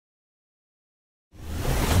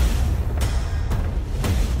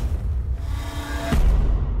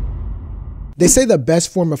They say the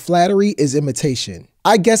best form of flattery is imitation.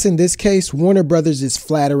 I guess in this case, Warner Brothers is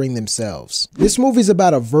flattering themselves. This movie's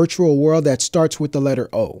about a virtual world that starts with the letter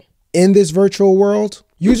O. In this virtual world,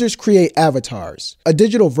 users create avatars, a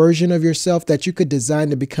digital version of yourself that you could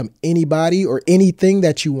design to become anybody or anything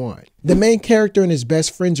that you want. The main character and his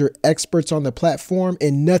best friends are experts on the platform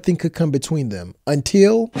and nothing could come between them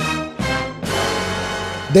until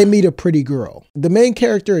they meet a pretty girl. The main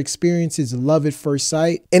character experiences love at first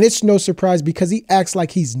sight, and it's no surprise because he acts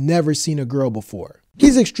like he's never seen a girl before.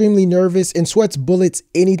 He's extremely nervous and sweats bullets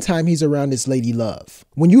anytime he's around his lady love.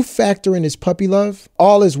 When you factor in his puppy love,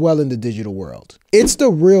 all is well in the digital world. It's the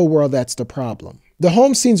real world that's the problem. The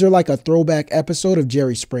home scenes are like a throwback episode of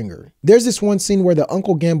Jerry Springer. There's this one scene where the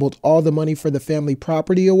uncle gambled all the money for the family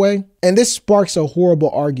property away, and this sparks a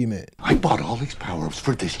horrible argument. I bought all these power-ups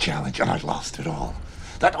for this challenge and I lost it all.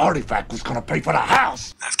 That artifact was gonna pay for the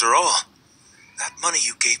house. After all, that money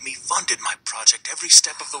you gave me funded my project every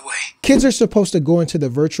step of the way. Kids are supposed to go into the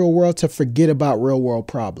virtual world to forget about real world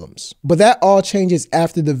problems. But that all changes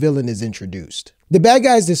after the villain is introduced. The bad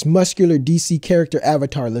guy is this muscular DC character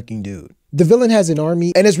avatar looking dude. The villain has an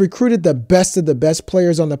army and has recruited the best of the best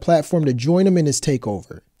players on the platform to join him in his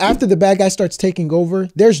takeover. After the bad guy starts taking over,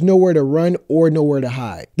 there's nowhere to run or nowhere to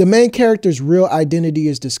hide. The main character's real identity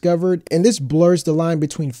is discovered, and this blurs the line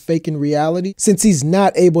between fake and reality since he's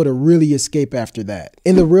not able to really escape after that.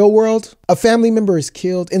 In the real world, a family member is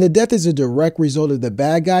killed, and the death is a direct result of the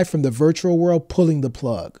bad guy from the virtual world pulling the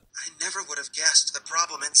plug. I never would have guessed the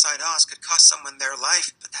problem inside Oz could cost someone their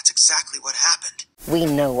life, but that's exactly what happened. We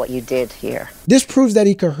know what you did here. This proves that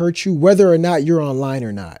he could hurt you whether or not you're online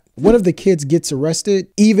or not. One of the kids gets arrested,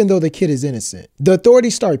 even though the kid is innocent. The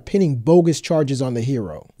authorities start pinning bogus charges on the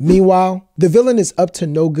hero. Meanwhile, the villain is up to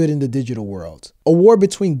no good in the digital world. A war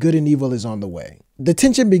between good and evil is on the way. The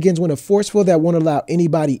tension begins when a force field that won't allow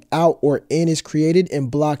anybody out or in is created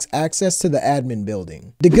and blocks access to the admin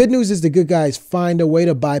building. The good news is the good guys find a way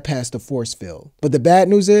to bypass the force field. But the bad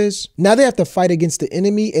news is, now they have to fight against the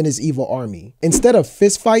enemy and his evil army. Instead of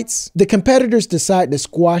fistfights, the competitors decide to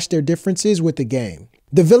squash their differences with the game.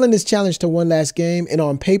 The villain is challenged to one last game, and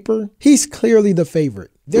on paper, he's clearly the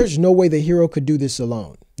favorite. There's no way the hero could do this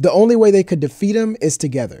alone. The only way they could defeat him is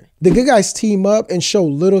together. The good guys team up and show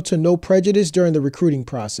little to no prejudice during the recruiting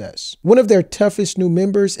process. One of their toughest new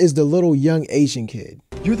members is the little young Asian kid.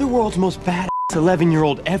 You're the world's most badass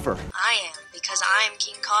 11-year-old ever. I am, because I'm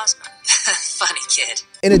King Cosmo. Funny kid.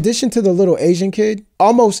 In addition to the little Asian kid,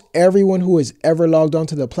 almost everyone who has ever logged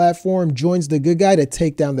onto the platform joins the good guy to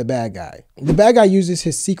take down the bad guy. The bad guy uses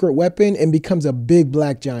his secret weapon and becomes a big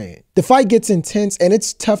black giant. The fight gets intense and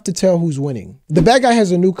it's tough to tell who's winning. The bad guy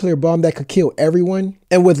has a nuclear bomb that could kill everyone,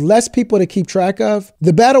 and with less people to keep track of,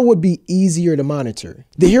 the battle would be easier to monitor.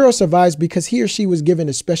 The hero survives because he or she was given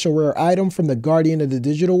a special rare item from the guardian of the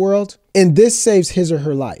digital world, and this saves his or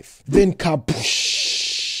her life. Then kaboosh!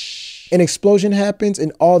 An explosion happens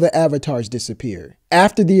and all the avatars disappear.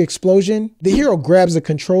 After the explosion, the hero grabs the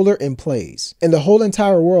controller and plays, and the whole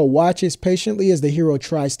entire world watches patiently as the hero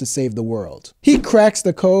tries to save the world. He cracks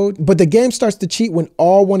the code, but the game starts to cheat when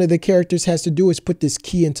all one of the characters has to do is put this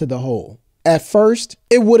key into the hole. At first,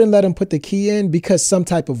 it wouldn't let him put the key in because some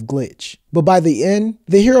type of glitch. But by the end,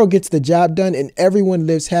 the hero gets the job done and everyone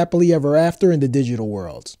lives happily ever after in the digital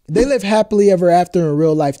world. They live happily ever after in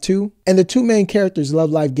real life too, and the two main characters' love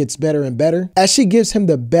life gets better and better as she gives him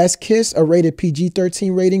the best kiss a rated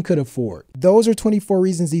PG-13 rating could afford. Those are 24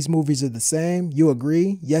 reasons these movies are the same. You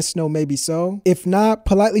agree? Yes, no, maybe so? If not,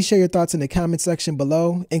 politely share your thoughts in the comment section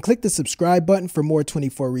below and click the subscribe button for more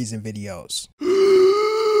 24 reason videos.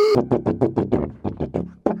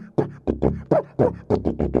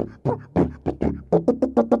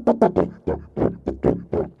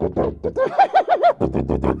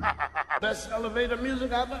 Best elevator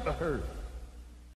music I've ever heard.